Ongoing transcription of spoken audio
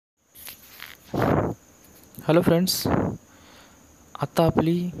Hello friends, आता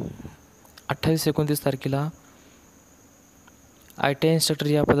आपली 28-29 तारखेला ITI इन्स्ट्रक्टर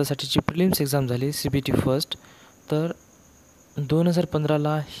या पदासाठीची प्रिलिम्स एक्झाम झाली CBT फर्स्ट. तर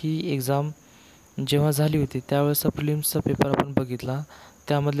 2015ला ही एक्झाम जेव्हा झाली होती त्यावेळेसचा प्रिलिम्सचा पेपर आपण बघितला.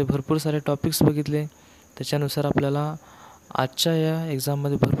 त्यामधले भरपूर सारे टॉपिक्स बघितले. त्याच्यानुसार आपल्याला आजच्या या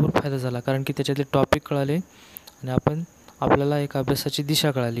एक्झाममध्ये भरपूर फायदा झाला, कारण की त्याच्यातले टॉपिक कळाले आणि आपल्याला एक अभ्यासाची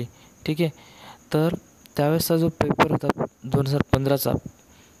दिशा कळाली. ठीक आहे. तर त्यावेळेसचा जो पेपर होता 2015चा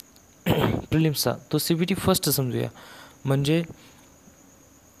प्रिलिम्सचा, तो CBT फर्स्ट समजूया. म्हणजे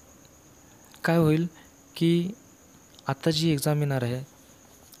काय होईल की आता जी एक्झाम येणार आहे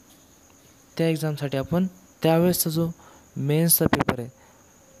त्या एक्झामसाठी आपण त्यावेळेसचा जो मेन्सचा पेपर आहे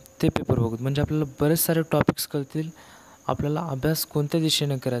ते पेपर बघू. म्हणजे आपल्याला बरेच सारे टॉपिक्स कळतील. आपल्याला अभ्यास कोणत्या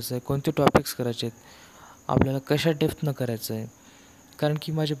दिशेने करायचा आहे, कोणते टॉपिक्स करायचे आहेत, आपल्याला कशा डेप्थनं करायचं आहे. कारण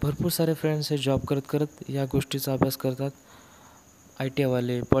की माझे भरपूर सारे फ्रेंड्स हे जॉब करत करत या गोष्टीचा अभ्यास करतात.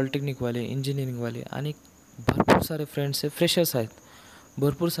 ITIवाले, पॉलिटेक्निकवाले, इंजिनिअरिंगवाले आणि भरपूर सारे फ्रेंड्स हे फ्रेशर्स आहेत.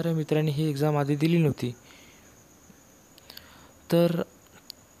 भरपूर साऱ्या मित्रांनी ही एक्झाम आधी दिली नव्हती. तर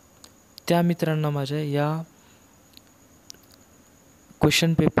त्या मित्रांना माझ्या या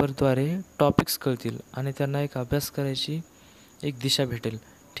क्वेश्चन पेपरद्वारे टॉपिक्स कळतील आणि त्यांना एक अभ्यास करायची एक दिशा भेटेल.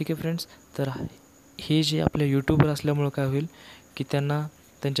 ठीक आहे फ्रेंड्स. तर हे जे आपल्या यूट्यूबवर असल्यामुळं काय होईल की त्यांना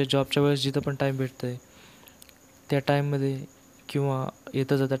त्यांच्या जॉबच्या वेळेस जिथं पण टाईम भेटतं आहे त्या टाईममध्ये किंवा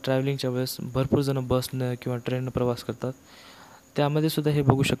येता जाता ट्रॅव्हलिंगच्या वेळेस भरपूर जणं बसनं किंवा ट्रेननं प्रवास करतात. त्यामध्ये सुद्धा हे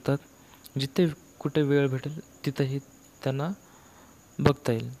बघू शकतात. जिथे कुठे वेळ भेटेल तिथंही त्यांना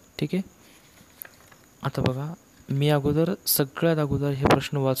बघता येईल. ठीक आहे. आता बघा, मी सगळ्यात अगोदर हे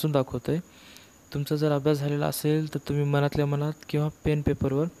प्रश्न वाचून दाखवतो आहे. तुमचा जर अभ्यास झालेला असेल तर तुम्ही मनातल्या मनात किंवा पेन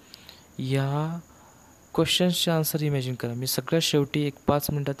पेपरवर या क्वेश्चन्सचे आन्सर इमॅजिन करा. मी सगळ्यात शेवटी एक 5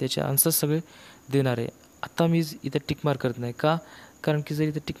 मिनटात याचे आन्सर सगळे देणार आहे. आता मी इथं टिक मार्क करत नाही का, कारण की जर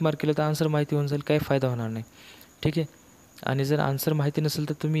इथं टिक मार्क केलं तर आन्सर माहिती होऊन जाईल, काही फायदा होणार नाही. ठीक आहे. आणि जर आन्सर माहिती नसेल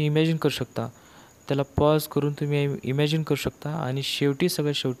तर तुम्ही इमॅजिन करू शकता. त्याला पॉज करून तुम्ही इमॅजिन करू शकता आणि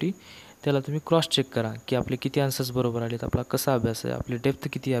सगळ्यात शेवटी त्याला तुम्ही क्रॉस चेक करा की आपले किती आन्सर्स बरोबर आलेत, आपला कसा अभ्यास आहे, आपली डेप्थ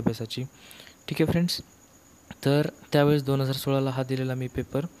किती आहे अभ्यासाची. ठीक आहे फ्रेंड्स. तर त्यावेळेस 2016ला हा दिलेला मी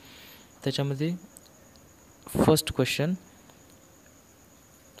पेपर. त्याच्यामध्ये फर्स्ट क्वेश्चन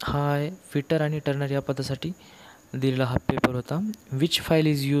हा आहे फिटर आणि टर्नर या पदासाठी दिलेला हा पेपर होता. Which file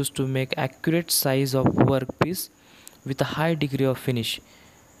is use to make accurate size of work piece with a high degree of finish.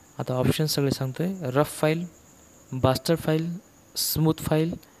 आता ऑप्शन सगळे सांगतो आहे. Rough file, bastard file, smooth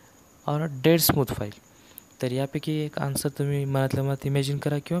file और डेड स्मूथ फाईल. तर यापैकी एक आन्सर तुम्ही मनातल्या मनात इमॅजिन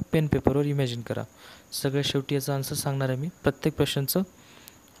करा किंवा पेन पेपरवर इमॅजिन करा. सगळ्यात शेवटी याचा आन्सर सांगणार आहे मी. प्रत्येक प्रश्नाचं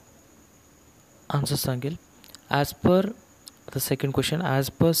आन्सर सांगेल. As per the second question, as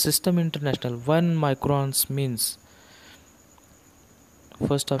per system international 1 मायक्रॉन्स means.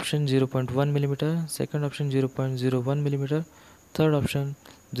 First option 0.1 millimetre, second option 0.01 millimetre, third option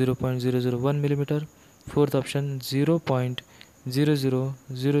 0.001 millimetre, fourth option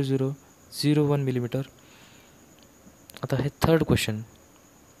 0.000001 millimetre. आता हे third question.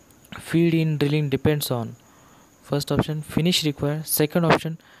 Feed in drilling depends on. First option finish required, second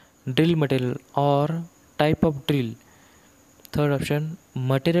option drill material और type of drill, third option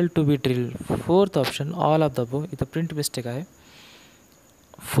material to be drill, fourth option all of the above. इथं print mistake आहे.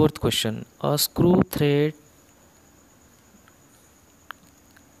 Fourth question, a screw thread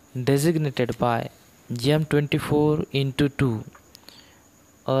designated by M24/2.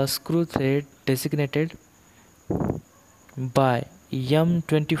 A screw thread designated by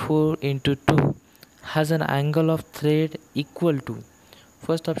M24/2 has an angle of thread equal to.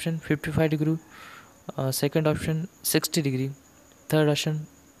 First option 55 degree, second option 60 degree, third option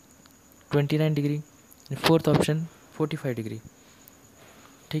 29 degree, and fourth option 45 degree.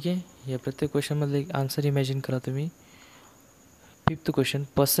 ठीक आहे. या प्रत्येक क्वेश्चनमधले एक answer imagine करा तुम्ही. Fifth question,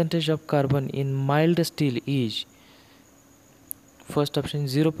 percentage of carbon in mild steel is. First option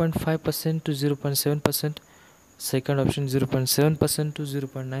 0.5% to 0.7%, second option 0.7% to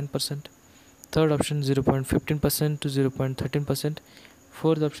 0.9%, third option 0.15% to 0.13%,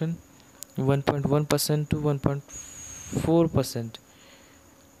 fourth option 1.1% to 1.4%.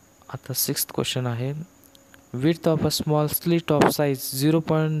 आता sixth question आहे. width of a small slit of size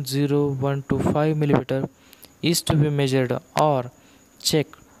 0.0125 millimeter is to be measured, or check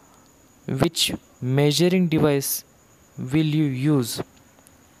which measuring device will you use.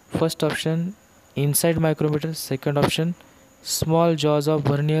 First option inside micrometer, second option small jaws of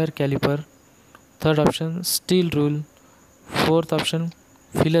vernier caliper, third option steel rule, fourth option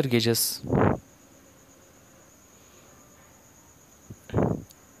feeler gauges.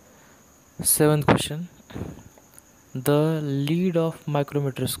 Seventh question, The lead of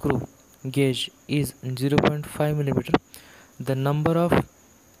micrometer screw gauge is 0.5 millimeter. The number of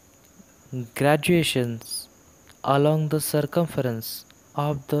graduations along the circumference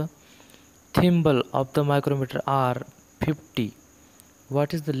of the thimble of the micrometer are 50.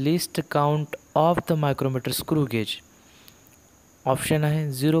 What is the least count of the micrometer screw gauge? Option आहे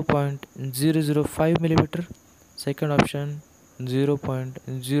 0.005 millimeter. Second option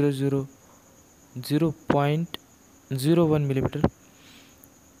 0.001 millimeter.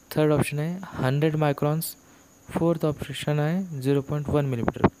 Third option आहे 100 microns. Fourth option आहे 0.1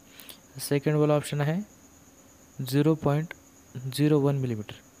 millimeter. Second वाला option आहे 0.01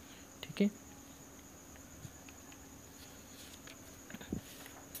 millimetre. ठीक आहे.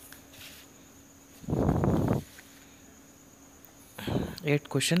 Eighth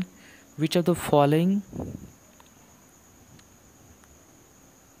question, which of the following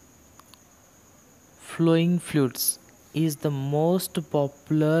flowing fluids is the most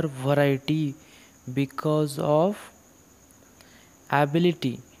popular variety because of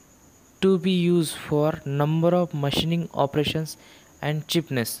ability to be used for number of machining operations and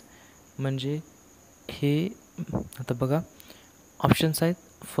cheapness? म्हणजे हे आता बघा options आहेत.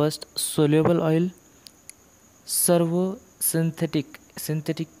 First soluble oil, सर्वो synthetic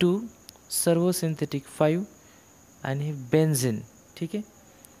 2, सर्वो synthetic 5 आणि benzene. ठीक आहे,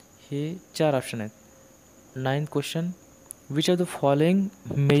 हे 4 option आहेत. 9th question, which of the following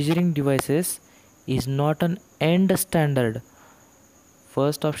measuring devices is not an end standard?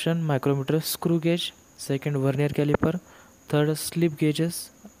 First option micrometre screw gauge, second vernier calliper, third slip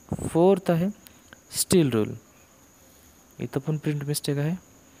gauges, fourth आहे steel rule. इथं पण print mistake आहे.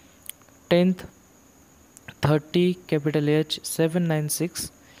 10th 30 capital H 796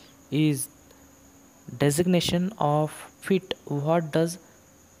 is designation of feet. What does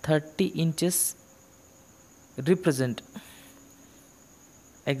 30 inches represent?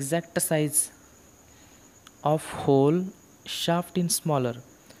 Exact size of hole, shaft in smaller,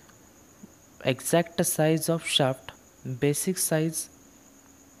 exact size of shaft, basic size,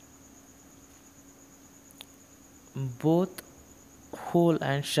 both hole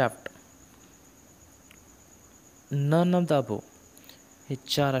and shaft, none of the above. हे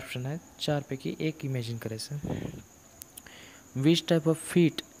 4 option आहेत. 4 पैकी एक imagine करायचं. Which type of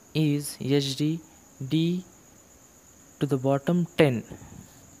feet is HD D to the bottom 10?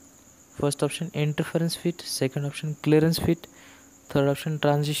 First option interference feet, second option clearance feet, third option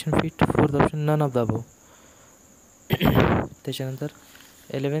transition feet, fourth option none of the above. त्याच्यानंतर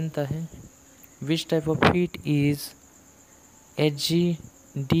 11th आहे, which type of feet is HG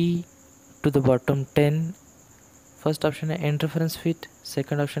D to the bottom 10? First option आहे interference feet,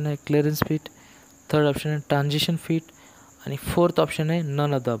 second option आहे clearance feet, third option आहे transition feet आणि fourth option आहे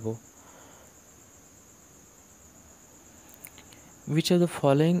none of the above. Which of the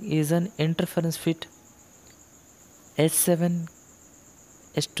following is an interference fit? H7,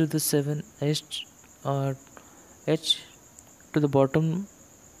 H to the 7, H to the bottom,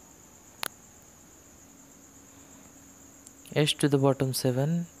 H to the bottom 7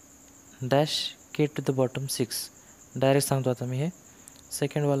 dash K to the bottom 6. Direct सांगतो आता मी. हे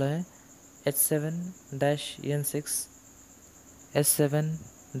second वाला आहे H7 dash N6, S7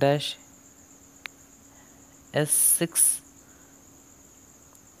 dash S6,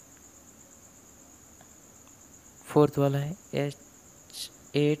 fourth वाला आहे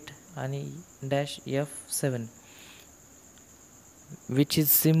H8 आणि dash F7. Which is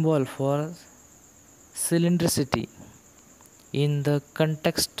symbol for सिलेंड्रिसिटी in the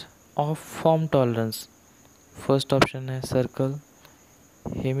context of form tolerance? First option आहे circle,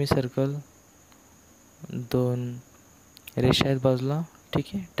 Hemy circle, 2 रेषा आहेत बाजूला. ठीक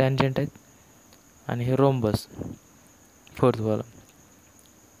आहे, टॅन्जंट आहेत आणि हे रोम्बस फोर्थ वाला.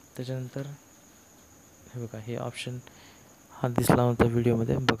 त्याच्यानंतर हे बघा, हे ऑप्शन हा दिसला होता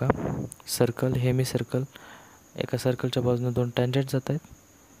व्हिडिओमध्ये. बघा, सर्कल, हेमी सर्कल, एका सर्कलच्या बाजूने 2 टँजंट जात आहेत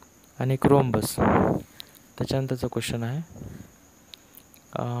आणि एक रोम्बस. त्याच्यानंतरचा क्वेश्चन आहे,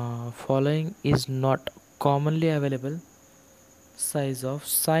 following is not commonly available size of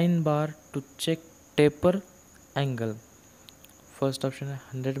sine bar to check taper angle. First option आहे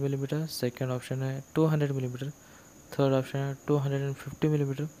 100 मिलीमीटर, सेकंड ऑप्शन आहे 200 मिलीमीटर, थर्ड ऑप्शन आहे 250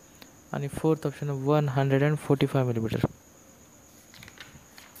 मिलीमीटर आणि फोर्थ ऑप्शन आहे 145 मिलीमीटर.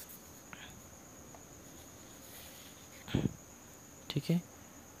 ठीक आहे.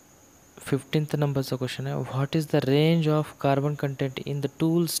 15th नंबरचा क्वेश्चन आहे, what is the range of carbon content in the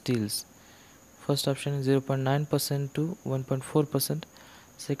tool steels? First option आहे 0.9% to 1.4%,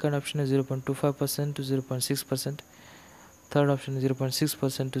 सेकंड ऑप्शन आहे 0.25% to 0.6%, थर्ड ऑप्शन आहे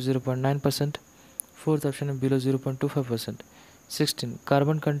 0.6% to 0.9%, फोर्थ ऑप्शन आहे below 0.25%. 16.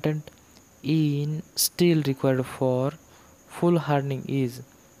 Carbon content in steel required for full hardening is.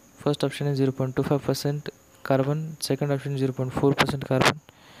 First option आहे 0.25% carbon, second option 0.4% carbon,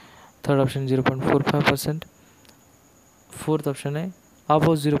 third option 0.45%, fourth option आहे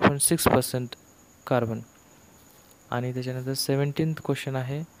above 0.6% carbon. आणि त्याच्यानंतर 17th question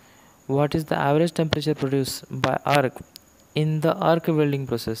आहे what is the average temperature produce by arc in the arc welding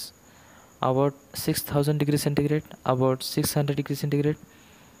process. About 6000 degree centigrade, about 600 degree centigrade,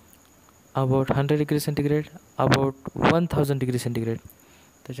 about 100 degree centigrade, about 1000 degree centigrade.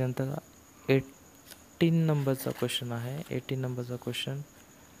 त्याच्यानंतर 18 नंबरचा question आहे. 18 नंबरचा question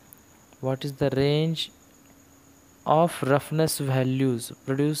what is the range of roughness values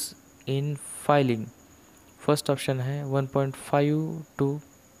produce in filing. First option है 1.5 to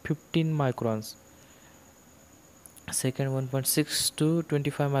 15 microns, second 1.6 to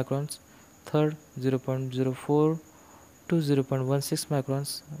 25 microns, third 0.04 to 0.16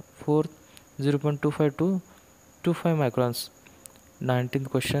 microns, fourth 0.25 to 25 microns. 19th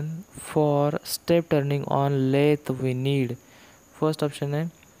question for step turning on lathe we need. First option है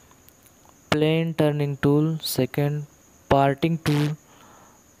plain turning tool, second parting tool,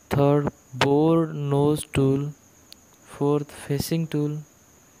 third bore knows tool, fourth facing tool.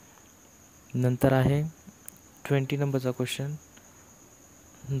 नंतर आहे 20 नंबरचा question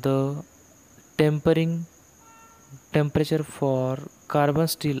the temperature for carbon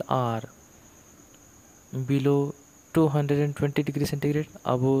steel R below 220 degree centigrade,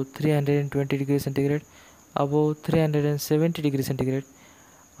 above 320 degree centigrade, above 370 degree centigrade.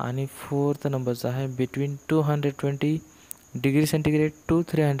 आणि fourth नंबरचा आहे between 220 degree centigrade to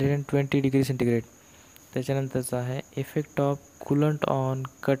 320 degree centigrade. त्याच्यानंतरचा आहे effect of coolant on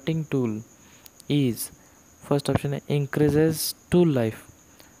cutting tool is. First option आहे increases tool life,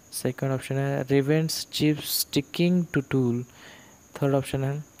 second option आहे prevents chips sticking to tool, third option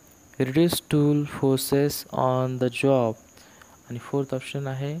आहे reduce tool forces on the job, आणि fourth option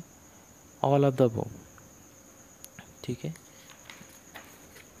आहे all of the above. ठीक आहे.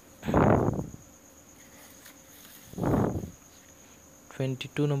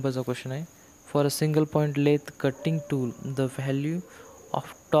 22 नंबरचा question आहे for a single point lathe cutting tool the value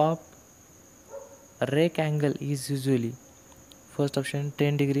of top rake angle is usually. First option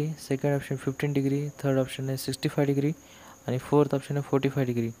 10 degree, second option 15 degree, third option आहे 65 degree, आणि fourth option आहे 45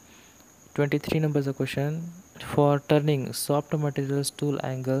 degree. 23 नंबरचा question for turning soft materials tool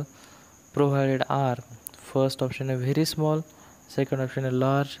angle provided R. First option आहे very small, second option आहे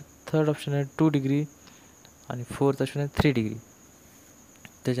large, third option आहे 2 degree, आणि fourth option आहे 3 degree.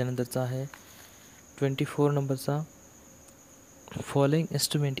 त्याच्यानंतरचा आहे 24 नंबरचा following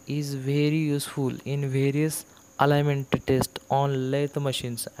instrument is very useful in various alignment taste on lathe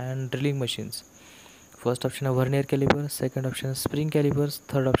machines and drilling machines. First option आहे vernier calliper, second option आहे spring callipers,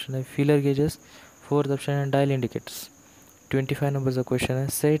 third option आहे filler gauges, fourth option आहे dial indicators. 25 नंबरचा question आहे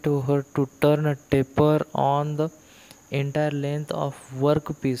set over to turn a taper on the entire length of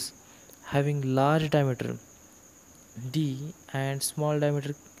work piece having large diameter D and small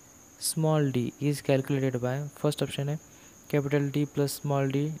diameter small d is calculated by. First option है capital D plus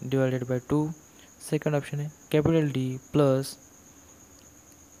small d divided by 2, second option है capital D plus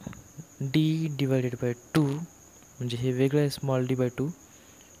d divided by 2 म्हणजे हे वेगळं आहे small d by 2,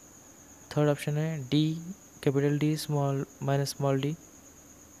 third option है d capital D small minus small d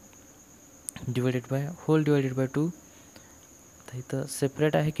divided by whole divided by 2. तर इथं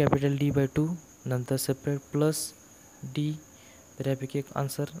separate आहे capital D by 2, नंतर सेपरेट प्लस डी. तर यापैकी एक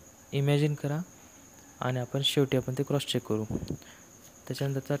आन्सर इमॅजिन करा आणि आपण शेवटी आपण ते क्रॉस चेक करू.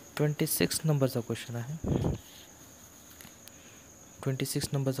 त्याच्यानंतरचा 26 नंबरचा क्वेश्चन आहे. 26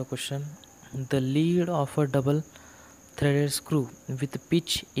 नंबरचा question the lead of a double threaded screw with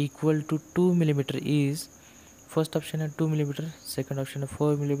pitch equal to 2 millimetre is. First option आहे 2 मिलीमीटर, सेकंड ऑप्शन आहे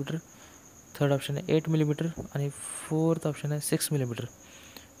 4 मिलीमीटर, थर्ड ऑप्शन आहे 8 मिलीमीटर, आणि फोर्थ ऑप्शन आहे 6 मिलीमीटर.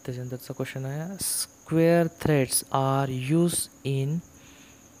 त्याच्यानंतरचा क्वेश्चन आहे square threads R use in.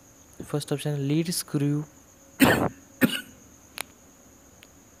 First option lead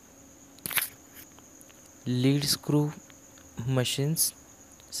screw machines,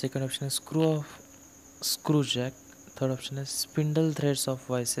 second option है screw Jack, third option है spindle threads of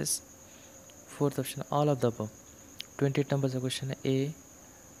vices, fourth option all of the above. 28 number का question है ए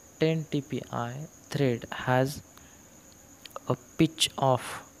 10 TPI thread has a pitch of.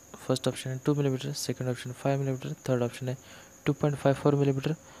 First option है 2 millimetre, second option 5 millimetre, third option है 2.54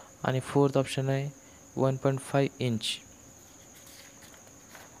 millimetre, आणि fourth option आहे 1.5 inch.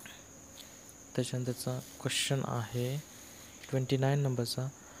 त्याच्यानंतरचा question आहे 29 नंबरचा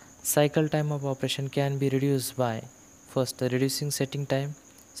Cycle time of operation can be reduced by first reducing setting time,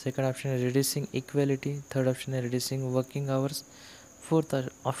 second option is reducing equality, third option is reducing working hours, fourth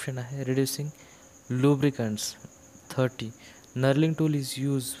option is reducing lubricants. 30. Knurling tool is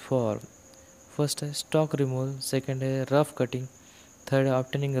used for first is stock removal, second is rough cutting, third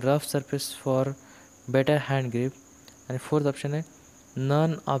obtaining rough surface for better hand grip, आणि fourth option आहे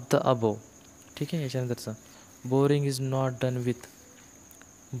none of the above. ठीक आहे. याच्यानंतरचं boring is not done with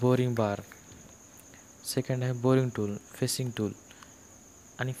boring bar, second आहे boring tool, facing tool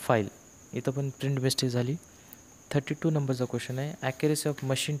आणि file. इथं पण print mistake झाली. 32 नंबरचा क्वेश्चन आहे accuracy of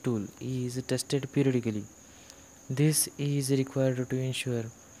machine tool is tested periodically. This is required to इन्श्युअर.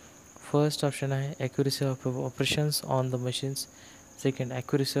 First option आहे accuracy of operations on the machines, second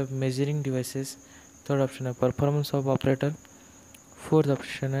accuracy of measuring devices, third option आहे performance of operator, fourth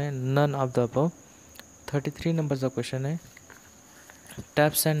option आहे none of the above. 33 नंबरचा question आहे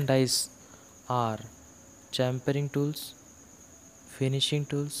taps and dice R चॅम्परिंग tools, finishing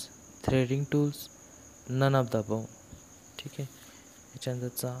tools, threading tools, none of the above. ठीक आहे.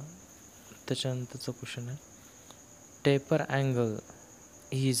 त्याच्यानंतरचा question आहे taper angle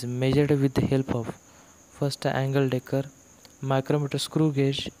is measured with the help of first angle decker, micrometer screw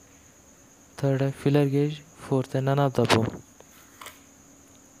gauge, third filler gauge, fourth none of the above.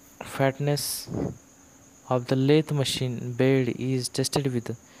 Fatness of the lathe machine bed is tested with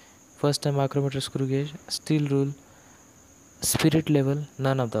first micrometer screw gauge, steel rule, spirit level,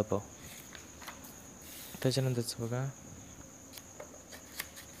 none of the above. त्याच्यानंतरचं बघा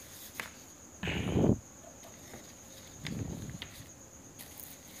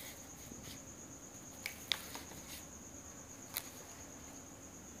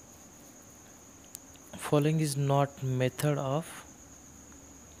following is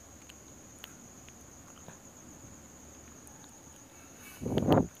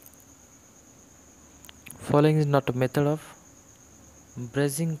not method of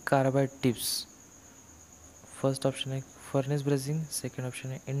brazing carbide tips. First option आहे furnace brazing, second option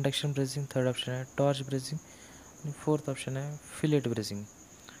आहे induction brazing, third option आहे torch brazing आणि fourth option आहे fillet brazing.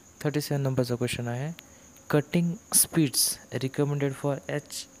 37 नंबरचा question आहे cutting speeds recommended for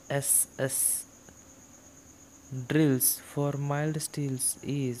HSS drills for mild steels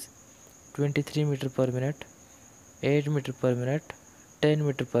is 23 meter per minute, 8 meter per minute, 10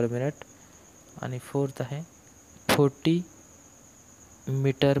 meter per minute आणि fourth आहे 40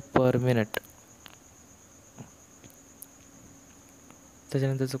 metre per minute.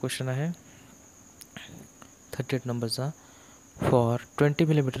 त्याच्यानंतरचा question आहे 38 नंबरचा for 20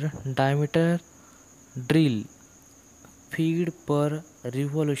 millimetre diameter drill feed per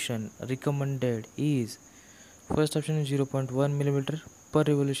revolution recommended is first option 0.1 millimeter per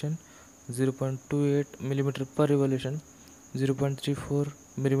revolution, 0.28 millimeter per revolution, 0.34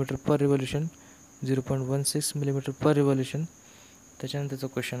 millimeter per revolution, 0.16 millimeter per revolution. त्याच्यानंतरचा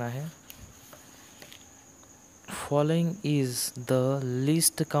question आहे following is the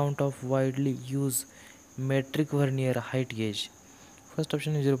list count of widely use metric vernier height gauge. First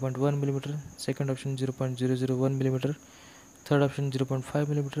option 0.1 millimeter, second option 0.001 millimeter, third option 0.5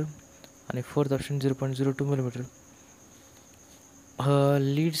 millimeter आणि fourth option 0.02 millimeter. A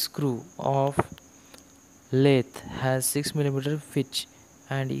lead screw of lathe has 6 millimeter pitch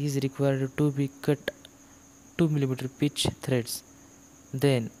and is required to be cut 2 millimeter pitch threads.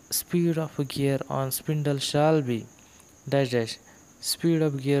 Then speed of gear on spindle shall be dash dash speed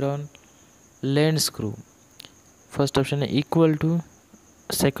of gear on land screw. First option is equal to,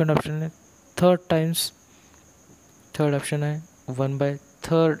 second option is third times, third option is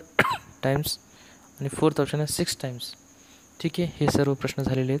 1/3 times आणि fourth option आहे 6 times. ठीक आहे. हे सर्व प्रश्न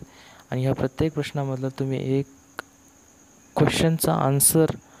झालेले आहेत आणि ह्या प्रत्येक प्रश्नामधलं तुम्ही एक क्वेश्चनचा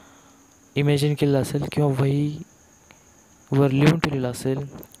आन्सर इमॅजिन केलेला असेल किंवा वहीवर लिहून ठेवलेला असेल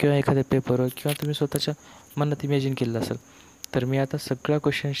किंवा एखाद्या पेपरवर किंवा तुम्ही स्वतःच्या मनात इमॅजिन केलेलं असेल. तर मी आता सगळ्या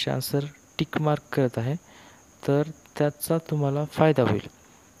क्वेश्चन्सचे आन्सर टिक मार्क करत आहे तर त्याचा तुम्हाला फायदा होईल.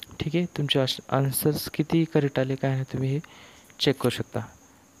 ठीक आहे. तुमचे आन्सर्स किती करेक्ट आले काय नाही तुम्ही हे चेक करू शकता.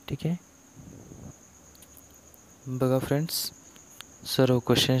 ठीक आहे. बघा फ्रेंड्स सर्व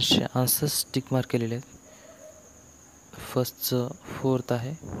क्वेश्चन्सचे आन्सर्स टिक मार्क केलेले आहेत. फर्स्टचं फोर्थ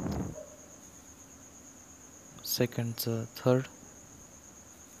आहे, सेकंडचं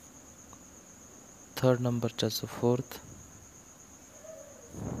थर्ड नंबरच्याचं फोर्थ,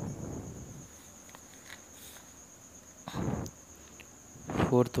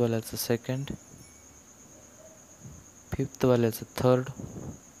 फोर्थवाल्याचं सेकंड, फिफ्थवाल्याचं थर्ड.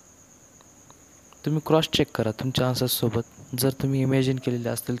 तुम्ही क्रॉस चेक करा तुमच्या आन्सर्ससोबत जर तुम्ही इमॅजिन केलेले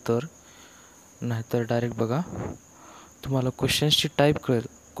असतील तर, नाहीतर डायरेक्ट बघा तुम्हाला क्वेश्चन्सची टाईप कळेल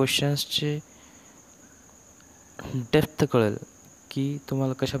क्वेश्चन्सचे डेप्थ कळेल की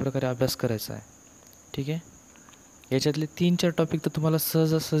तुम्हाला कशाप्रकारे अभ्यास करायचा आहे. ठीक आहे. याच्यातले 3-4 टॉपिक तर तुम्हाला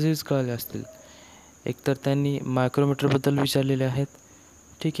सहजासहजीच कळले असतील. एकतर त्यांनी मायक्रोमीटरबद्दल विचारलेले आहेत.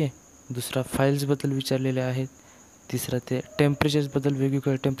 ठीक आहे. दुसरा फाईल्सबद्दल विचारलेले आहेत. तिसरा ते टेम्परेचर्सबद्दल,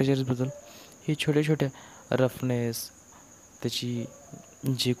 वेगवेगळ्या टेम्परेचर्सबद्दल. हे छोट्या रफनेस, त्याची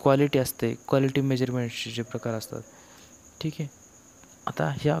जी क्वालिटी असते, क्वालिटी मेजरमेंटचे जे प्रकार असतात. ठीक आहे. आता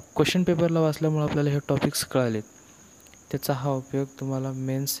ह्या क्वेश्चन पेपरला वाचल्यामुळे आपल्याला हे टॉपिक्स कळालेत. त्याचा हा उपयोग तुम्हाला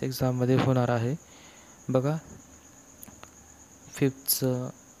मेन्स एक्झाममध्ये होणार आहे. बघा, 5thचं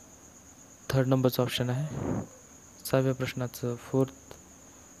 3rd नंबरचं ऑप्शन आहे, 6व्या प्रश्नाचं 4th,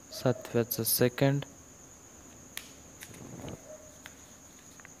 7व्याचं 2nd,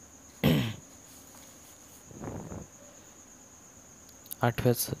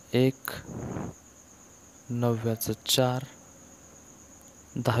 8व्याचं 1, 9व्याचं 4,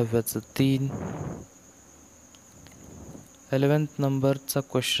 10व्याचं 3, 11th नंबरचा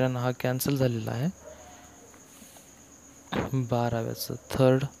क्वेश्चन हा कॅन्सल झालेला आहे. 12व्याचं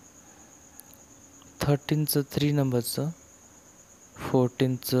 3rd, 13चं 3 नंबरचं,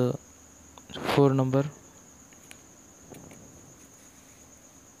 14चं 4 नंबर,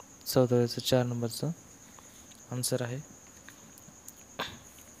 14व्याचं 4 नंबरचं आन्सर आहे.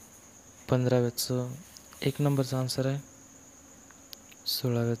 15व्याचं 1 नंबरचं आन्सर आहे.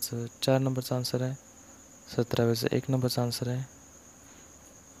 16व्याचं 4 नंबरचं आन्सर आहे. 17व्याचं 1 नंबरचं आन्सर आहे.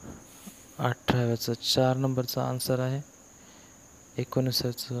 18व्याचं 4 नंबरचा आन्सर आहे.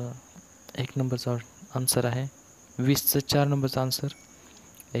 19व्याचं 1 नंबरचा आन्सर आहे. 20चं 4 नंबरचा आन्सर.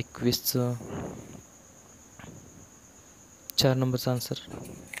 21चं 4 नंबरचा आन्सर.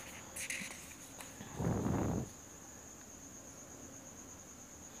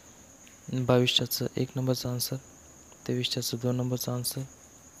 22च्याचं 1 नंबरचा आन्सर. 23च्याचं 2 नंबरचा आन्सर.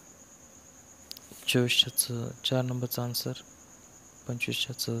 24च्याचं 4 नंबरचा आन्सर.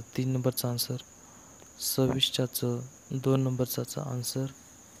 25च्याचं 3 नंबरचा आन्सर. 26च्याचं 2 नंबरचा आन्सर.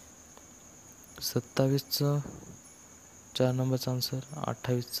 27चं 4 नंबरचा आन्सर.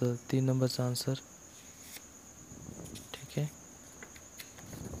 28चं 3 नंबरचा आन्सर. ठीक आहे.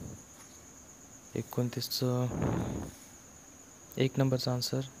 29चं 1 नंबरचा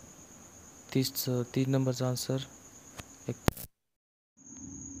आन्सर. 30चं 3 नंबरचा आन्सर.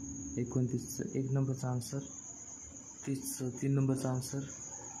 29चं 1 नंबरचा आन्सर. 30चं 3 नंबरचा आन्सर.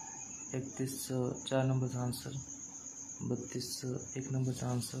 31चं 4 नंबरचा आन्सर. 32चं 1 नंबरचा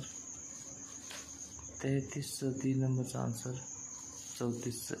आन्सर. 33चं 3 नंबरचा आन्सर.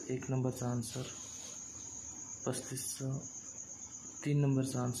 34चं 1 नंबरचा आन्सर. 35चं 3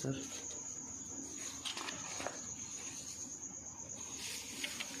 नंबरचा आन्सर.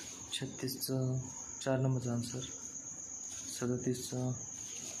 36चं 4 नंबरचा आन्सर. 37चं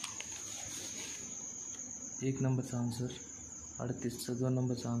 1 नंबरचा आन्सर. 38चं 2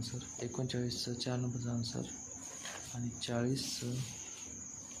 नंबरचा आन्सर. 39चं 4 नंबरचा आन्सर. आणि 40चं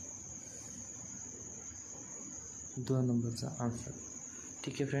 2 नंबरचा आन्सर.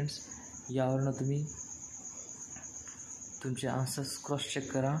 ठीक आहे फ्रेंड्स, यावरनं तुम्ही तुमचे आन्सर्स क्रॉस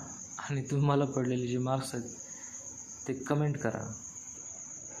चेक करा आणि तुम्हाला पडलेले जे मार्क्स आहेत ते कमेंट करा.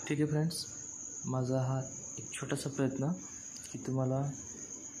 ठीक आहे फ्रेंड्स, माझा हा एक छोटासा प्रयत्न की तुम्हाला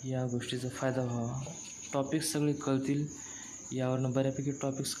या गोष्टीचा फायदा व्हावा. टॉपिक्स सगळे कळतील, यावरनं बऱ्यापैकी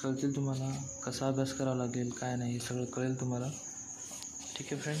टॉपिक्स कळतील तुम्हाला. कसा अभ्यास करावा लागेल, काय नाही, हे सगळं कळेल तुम्हाला.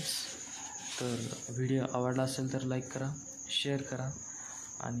 ठीक आहे फ्रेंड्स, तर व्हिडिओ आवडला असेल तर लाईक करा, शेअर करा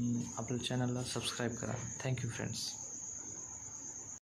आणि आपल्या चॅनलला सबस्क्राईब करा. Thank you friends.